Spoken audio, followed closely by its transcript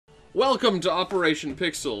Welcome to Operation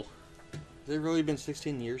Pixel. Has it really been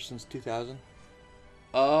 16 years since 2000?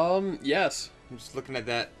 Yes. I'm just looking at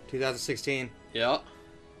that. 2016. Yeah.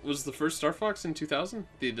 Was the first Star Fox in 2000?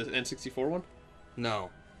 The N64 one?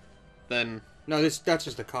 No. Then... No, that's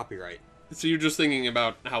just a copyright. So you're just thinking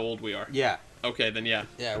about how old we are? Yeah. Okay, then yeah.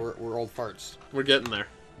 Yeah, we're old farts. We're getting there.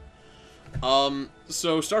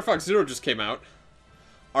 So Star Fox Zero just came out.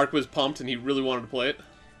 Ark was pumped and he really wanted to play it.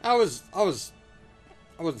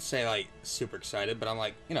 I wouldn't say, like, super excited, but I'm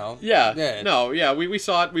like, you know. Yeah. Yeah. No, yeah, we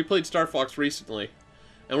saw it. We played Star Fox recently.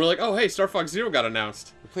 And we're like, oh, hey, Star Fox Zero got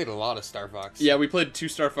announced. We played a lot of Star Fox. Yeah, we played 2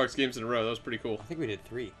 Star Fox games in a row. That was pretty cool. I think we did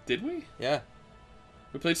 3. Did we? Yeah.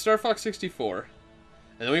 We played Star Fox 64.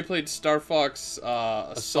 And then we played Star Fox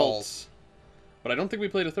Assault. But I don't think we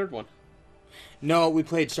played a third one. No, we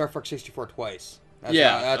played Star Fox 64 twice. That's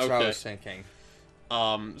what I okay. was thinking.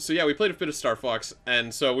 So yeah, we played a bit of Star Fox,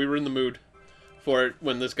 and so we were in the mood for it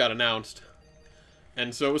when this got announced.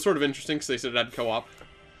 And so it was sort of interesting, because they said it had co-op.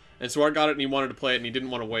 And so Art got it, and he wanted to play it, and he didn't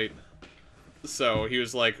want to wait. So he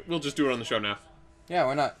was like, we'll just do it on the show now. Yeah,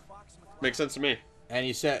 why not? Makes sense to me. And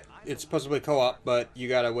you said it's supposed to be co-op, but you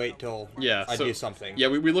gotta wait till I do something. Yeah,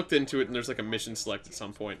 we looked into it, and there's like a mission select at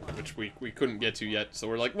some point, which we couldn't get to yet. So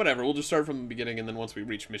we're like, whatever, we'll just start from the beginning, and then once we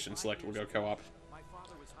reach mission select, we'll go co-op.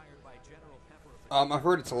 I've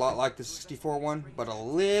heard it's a lot like the 64 one, but a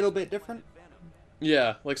little bit different.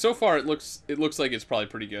 Yeah, like so far it looks like it's probably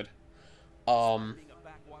pretty good.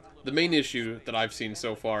 The main issue that I've seen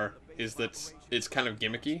so far is that it's kind of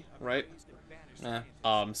gimmicky, right? Yeah.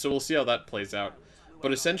 So we'll see how that plays out.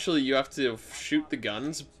 But essentially, you have to shoot the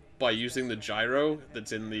guns by using the gyro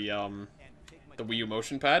that's in the Wii U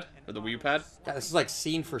motion pad or the Wii U pad. God, this is like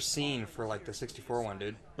scene for scene for like the 64 one,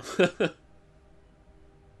 dude.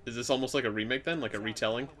 Is this almost like a remake then, like a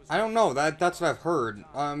retelling? I don't know. That's what I've heard.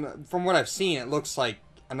 From what I've seen, it looks like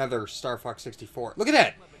another Star Fox 64. Look at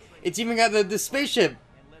that! It's even got the spaceship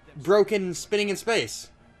broken, spinning in space.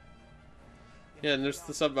 Yeah, and there's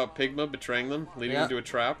the stuff about Pigma betraying them, leading them into a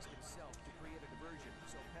trap.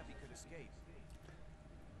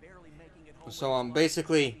 So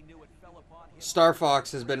basically, Star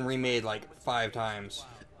Fox has been remade like 5 times.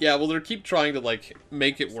 Yeah, well, they keep trying to like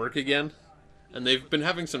make it work again, and they've been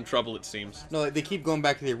having some trouble, it seems. No, they keep going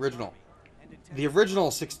back to the original. The original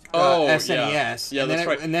SNES. Yeah, and that's then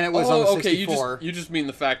right. And then it was on the 64. Okay, you just mean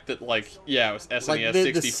the fact that like, yeah, it was SNES, like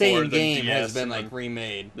 64, the same then game DS, has been like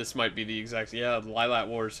remade. This might be the exact, yeah, the Lilat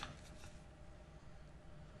Wars.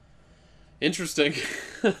 Interesting.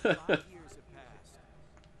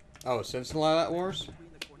 Oh, since the Lilat Wars?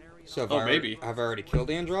 So maybe. Have I already killed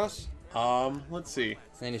Andross? Let's see.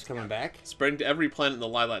 And he's coming back? Spreading to every planet in the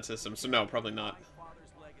Lilat system, so no, probably not.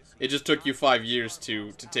 It just took you 5 years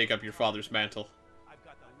to take up your father's mantle.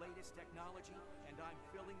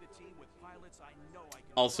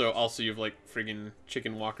 Also, you've like friggin'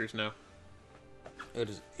 chicken walkers now. It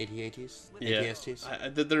is AT-ATs? Yeah.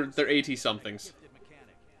 ATSTs? They're AT-somethings.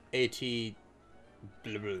 AT...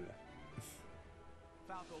 Blah, blah.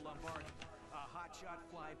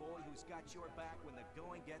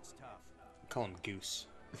 Call him Goose.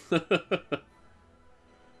 Do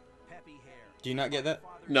you not get that?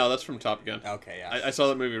 No, that's from Top Gun. Okay, yeah. I saw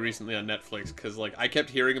that movie recently on Netflix, because like, I kept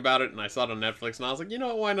hearing about it, and I saw it on Netflix, and I was like, you know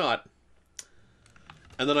what, why not?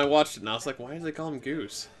 And then I watched it, and I was like, why do they call him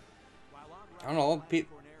Goose? I don't know,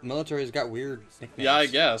 military's got weird nicknames. Yeah, I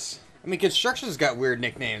guess. I mean, construction's got weird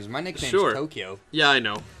nicknames. My nickname's Sure. Tokyo. Yeah, I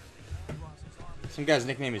know. Some guy's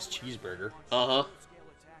nickname is Cheeseburger. Uh-huh.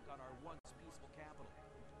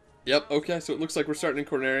 Yep, okay, so it looks like we're starting in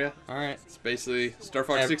Corneria. Alright. It's basically Star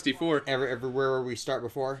Fox 64. Everywhere where we start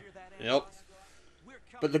before. Yep.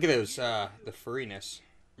 But look at those, the furriness.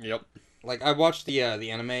 Yep. Like, I watched the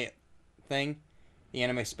anime thing. The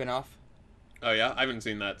anime spin-off. Oh, yeah? I haven't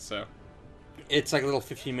seen that, so... It's like a little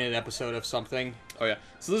 15-minute episode of something. Oh, yeah.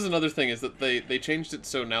 So this is another thing, is that they changed it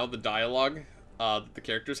so now the dialogue that the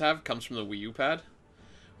characters have comes from the Wii U pad.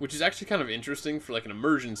 Which is actually kind of interesting for, like, an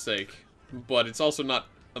immersion's sake. But it's also not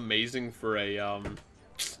amazing for a,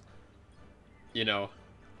 you know,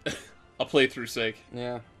 a playthrough sake.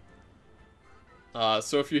 Yeah.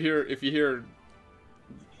 So if you hear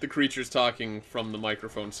the creatures talking from the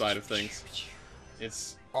microphone side of things,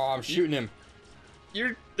 it's... Oh, I'm shooting him.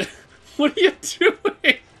 You're... What are you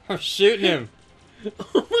doing? I'm shooting him.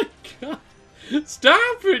 Oh my god.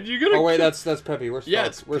 Stop it! You're gonna... Oh wait, that's Peppy. Where's Yeah,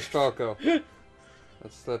 Where's Falco?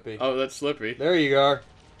 That's Slippy. Oh, that's Slippy. There you are.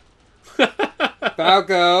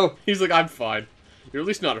 Falco! He's like, I'm fine. You're at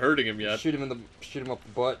least not hurting him yet. Shoot him up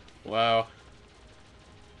the butt. Wow.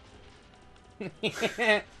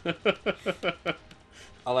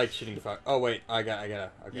 I like shooting Falco. Oh wait, I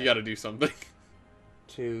gotta. Okay. You gotta do something.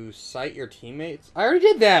 To sight your teammates. I already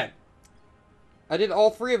did that. I did all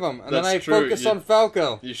 3 of them, and then That's I true. focused on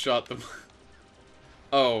Falco. You shot them.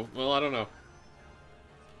 Oh, well, I don't know.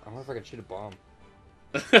 I wonder if I can shoot a bomb.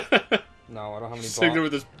 No, I don't have any Just ignore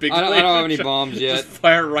bombs. this big I don't laser have any shot. bombs yet. Just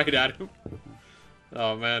fire right at him.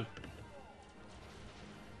 Oh, man.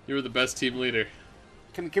 You were the best team leader.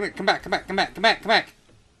 Come here, come back, come back, come back, come back, come back.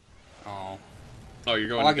 Oh. Oh, you're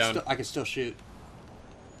going I down. I can still shoot.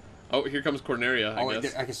 Oh, here comes Corneria, I Wait,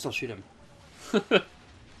 guess. I can still shoot him.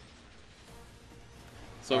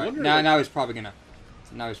 So I wonder... Now he's probably gonna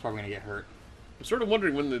get hurt. I'm sort of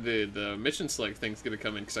wondering when the mission select thing's gonna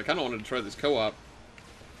come in, because I kind of wanted to try this co-op.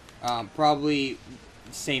 Probably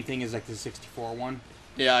same thing as like the 64 one.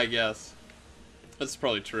 Yeah, I guess. That's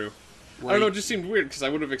probably true. I don't know, it just seemed weird, because I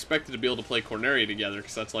would have expected to be able to play Corneria together,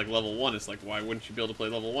 because that's like level 1. It's like, why wouldn't you be able to play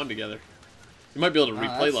level 1 together? You might be able to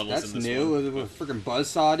replay levels that's in this new. one. With a freaking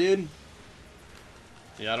buzzsaw, dude.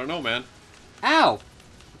 Yeah, I don't know, man. Ow!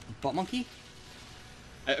 Butt monkey?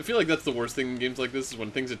 I feel like that's the worst thing in games like this, is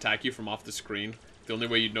when things attack you from off the screen. The only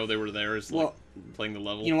way you'd know they were there is, like, playing the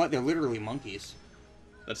level. You know what? They're literally monkeys.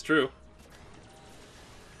 That's true.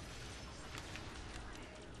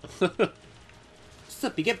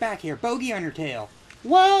 Slippy, get back here. Bogey on your tail.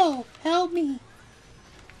 Whoa! Help me!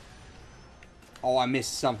 Oh, I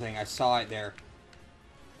missed something. I saw it there.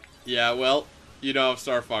 Yeah, well, you know how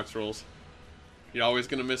Star Fox rolls. You're always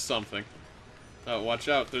gonna miss something. Oh, watch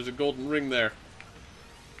out. There's a golden ring there.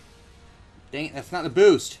 Dang it, that's not the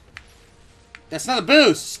boost. That's not the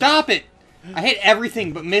boost! Stop it! I hit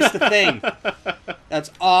everything but missed the thing.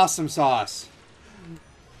 That's awesome sauce.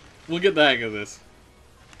 We'll get the hang of this.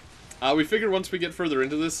 We figured once we get further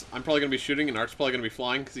into this, I'm probably going to be shooting and Art's probably going to be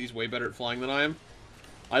flying, because he's way better at flying than I am.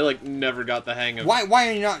 I, like, never got the hang of... Why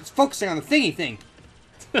are you not focusing on the thingy thing?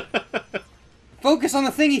 Focus on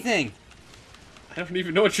the thingy thing! I don't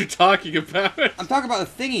even know what you're talking about. I'm talking about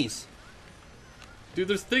the thingies. Dude,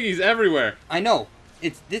 there's thingies everywhere. I know.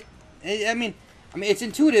 It's this. I mean, it's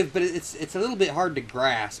intuitive, but it's a little bit hard to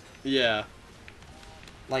grasp. Yeah.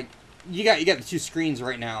 Like, you got the 2 screens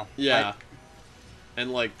right now. Yeah.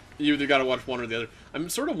 And, like, you either got to watch one or the other. I'm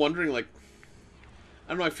sort of wondering, like...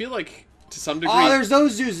 I don't know, I feel like, to some degree... Oh, there's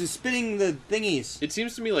those dudes spinning the thingies. It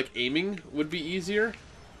seems to me like aiming would be easier,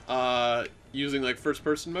 using, like,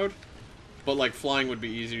 first-person mode. But, like, flying would be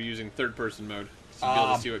easier using third-person mode. So you'd be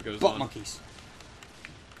able to see what goes butt on. monkeys.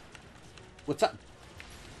 What's up?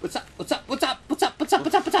 What's up? What's up? What's up? What's up? What's up?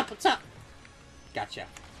 What's up? What's up? What's up? Gotcha.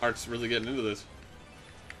 Art's really getting into this.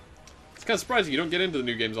 It's kind of surprising you don't get into the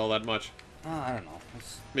new games all that much. I don't know.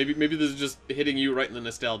 Maybe this is just hitting you right in the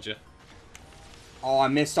nostalgia. Oh, I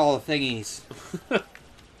missed all the thingies.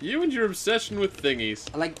 You and your obsession with thingies.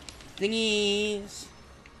 I like thingies.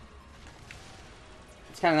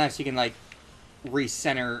 It's kind of nice you can, like,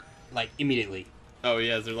 recenter, like, immediately. Oh,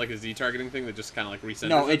 yeah, is there like a Z targeting thing that just kind of like recenters?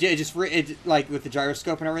 No, it just, like, with the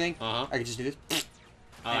gyroscope and everything, Uh-huh. I can just do this.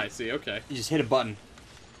 Ah, I see, okay. You just hit a button.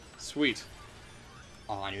 Sweet.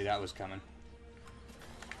 Oh, I knew that was coming.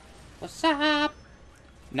 What's up?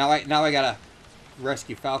 Now I gotta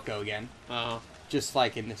rescue Falco again. Uh-huh. Just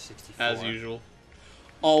like in the 64. As usual.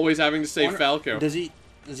 Always having to save Falco. Does he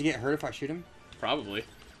get hurt if I shoot him? Probably.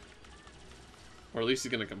 Or at least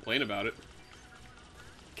he's gonna complain about it.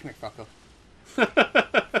 Come here, Falco.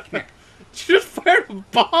 Come here. You just fired a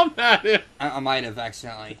bomb at him! I might have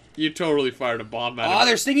accidentally. You totally fired a bomb at him. Oh,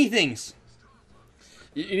 there's thingy things!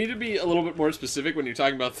 You need to be a little bit more specific when you're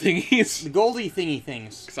talking about thingies. The Goldie thingy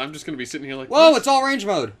things. Because I'm just going to be sitting here like, whoa, it's all range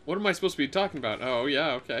mode! What am I supposed to be talking about? Oh,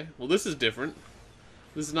 yeah, okay. Well, this is different.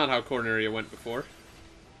 This is not how Corneria went before.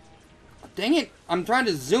 Dang it! I'm trying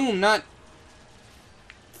to zoom, not...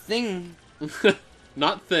 thing.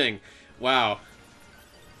 Not thing. Wow.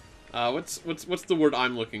 What's the word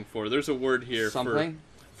I'm looking for? There's a word here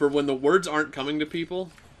for when the words aren't coming to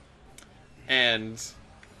people. And...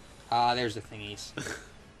 there's the thingies.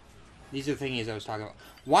 These are the thingies I was talking about.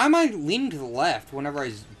 Why am I leaning to the left whenever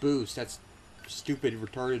I boost? That's stupid,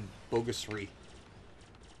 retarded bogusry.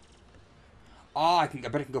 Oh, I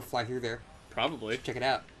bet I can go fly through there. Probably. Check it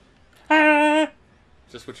out.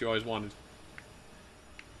 Just what you always wanted.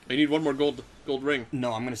 I need one more gold ring.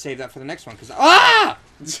 No, I'm gonna save that for the next one because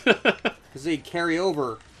because they carry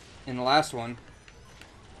over in the last one.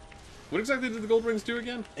 What exactly did the gold rings do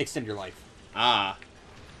again? Extend your life. Ah,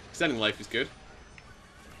 extending life is good.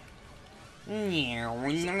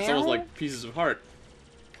 It's almost like pieces of heart,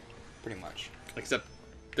 pretty much. except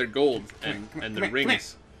they're gold and they're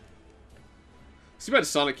rings. See why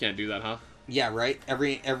Sonic can't do that, huh? Yeah, right.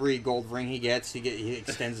 Every gold ring he gets, he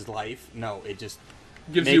extends his life. No, it just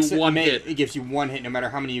Gives you one hit. It gives you one hit no matter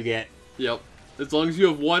how many you get. Yep. As long as you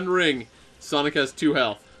have one ring, Sonic has 2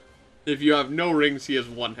 health. If you have no rings, he has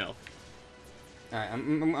 1 health. Alright,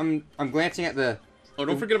 I'm glancing at the... Oh,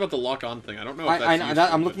 don't forget about the lock-on thing. I don't know if that's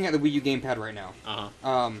useful, I'm looking at the Wii U gamepad right now.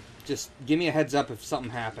 Uh-huh. Just give me a heads up if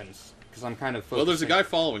something happens, because I'm kind of focusing. Well, there's a guy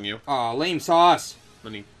following you. Aw, lame sauce!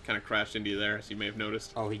 And he kind of crashed into you there, as you may have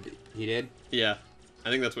noticed. Oh, he did? Yeah. I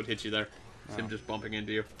think that's what hit you there. It's Oh. him just bumping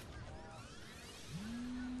into you.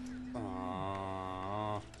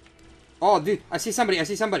 Oh, dude, I see somebody. I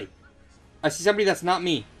see somebody that's not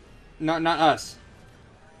me. Not us.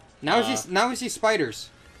 Now we see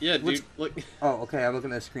spiders. Yeah, dude, like... Oh, okay, I'm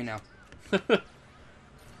looking at the screen now.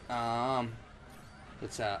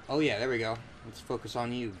 Let's, oh yeah, there we go. Let's focus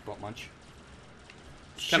on you, butt munch.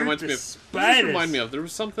 Kind of reminds me of... What does this remind me of? There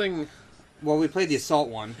was something... Well, we played the assault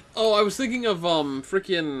one. Oh, I was thinking of,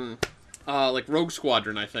 freaking, like, Rogue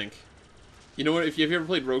Squadron, I think. You know what, if you've ever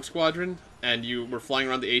played Rogue Squadron, and you were flying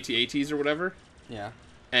around the AT-ATs or whatever, yeah,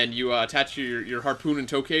 and you, attach your harpoon and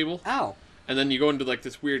tow cable, ow, and then you go into, like,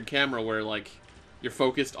 this weird camera where, like, you're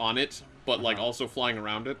focused on it, but, like, also flying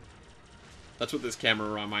around it. That's what this camera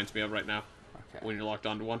reminds me of right now, when you're locked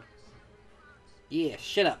onto one. Yeah,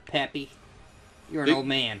 shut up, Pappy. You're an old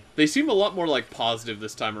man. They seem a lot more, like, positive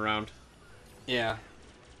this time around. Yeah.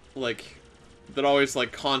 Like, they're always,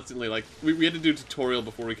 like, constantly, like... We had to do a tutorial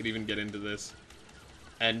before we could even get into this.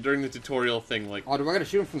 And during the tutorial thing, like... Oh, do I gotta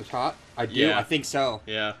shoot him from the top? I do, yeah. I think so.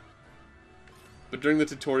 Yeah. But during the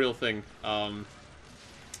tutorial thing,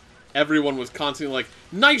 everyone was constantly like,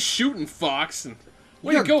 nice shooting, Fox! And,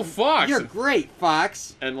 way to go, Fox! You're great,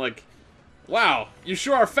 Fox! And, like, wow, you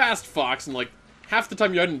sure are fast, Fox! And, like, half the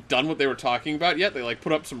time you hadn't done what they were talking about yet. They, like,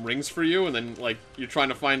 put up some rings for you, and then, like, you're trying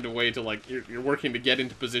to find a way to, like, you're working to get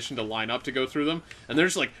into position to line up to go through them. And they're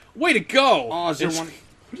just like, way to go! Oh, is there one...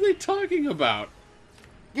 What are they talking about?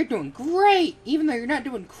 You're doing great, even though you're not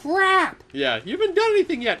doing crap! Yeah, you haven't done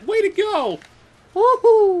anything yet! Way to go!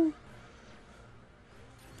 Woohoo!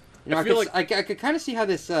 You know, I could kind of see how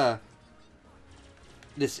this,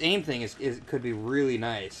 this aim thing could be really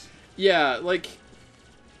nice. Yeah, like...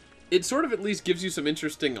 It sort of at least gives you some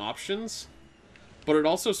interesting options, but it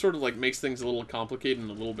also sort of, like, makes things a little complicated and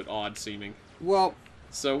a little bit odd seeming. Well,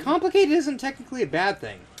 so complicated isn't technically a bad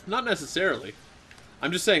thing. Not necessarily.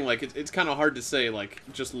 I'm just saying, like, it's kind of hard to say, like,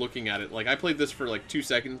 just looking at it. Like, I played this for, like, 2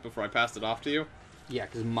 seconds before I passed it off to you. Yeah,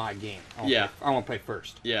 because it's my game. Yeah. I want to play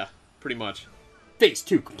first. Yeah, pretty much. Phase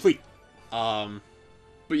 2 complete. But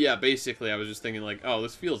yeah, basically, I was just thinking, like, oh,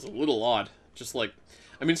 this feels a little odd. Just, like...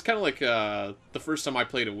 I mean, it's kind of like, the first time I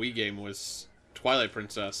played a Wii game was Twilight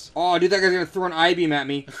Princess. Oh, dude, that guy's gonna throw an I-beam at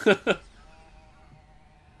me.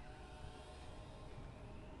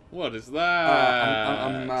 What is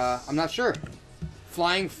that? I'm not sure.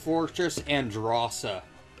 Flying Fortress Androssa.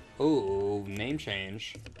 Oh, name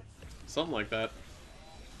change. Something like that.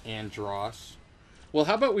 Andross. Well,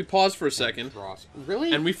 how about we pause for a second? Andross.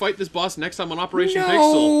 Really? And we fight this boss next time on Operation No!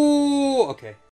 Pixel. Okay.